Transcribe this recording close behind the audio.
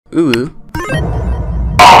Ooh.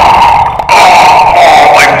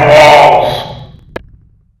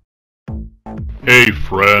 Hey,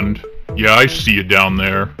 friend. Yeah, I see you down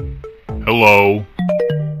there. Hello.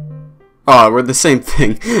 Oh, we're the same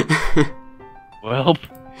thing. Well,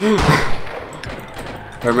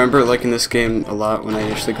 I remember liking this game a lot when I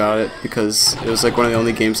initially got it because it was like one of the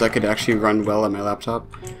only games that could actually run well on my laptop.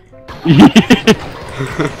 You did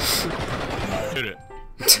it.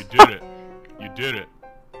 You did it. You did it.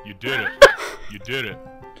 You did it. You did it.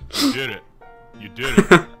 You did it. You did it.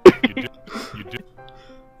 You did it. You did it.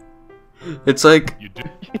 It's like You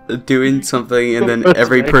did. doing something and then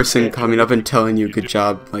every person coming up and telling you good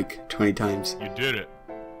job like 20 times. You did it.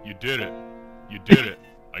 You did it. You did it.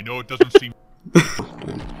 I know it doesn't seem.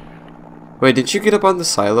 Wait, didn't you get up on the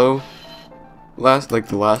silo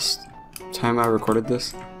the last time I recorded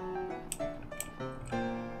this?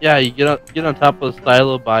 yeah, you get on top of the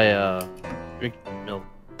silo by drinking milk.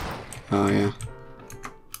 Oh yeah.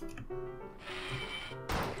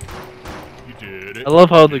 You did it. I love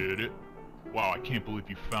how you did it. Wow, I can't believe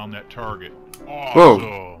you found that target. Awesome.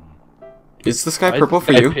 Whoa. Is the sky Why is purple the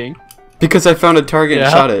for sky you? pink? Because I found a target and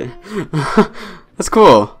Yeah. shot it. That's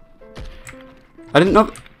cool. I didn't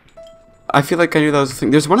know. I feel like I knew that was a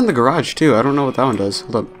thing. There's one in the garage too. I don't know what that one does.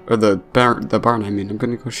 Hold up. Or the barn. I mean, I'm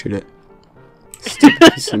gonna go shoot it.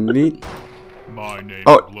 Stupid piece of meat. My name's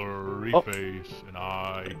Oh. Blurry Face, and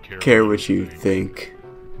I Care what you think.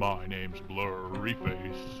 My name's Blurry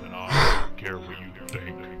Face, and I care what you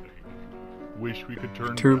think. Wish we could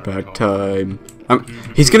turn back time.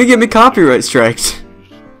 He's gonna get me copyright striked.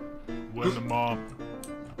 When the mom.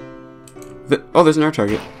 Oh, there's another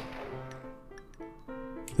target.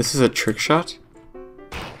 This is a trick shot.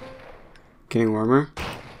 Getting warmer.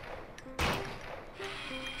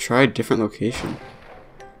 Try a different location.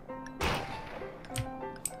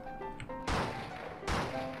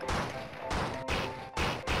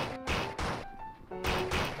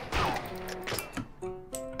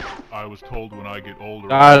 I was told when I get older,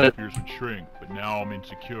 Got my it. fears would shrink, but now I'm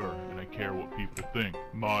insecure, and I care what people think.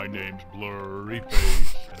 My name's Blurry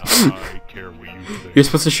Face, and I care what you think. You're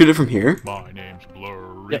supposed to shoot it from here? My name's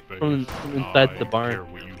Blurry Yeah, Face, from and inside the I barn. care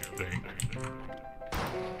what you think.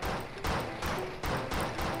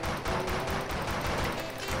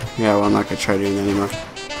 Yeah, well, I'm not gonna try doing that anymore.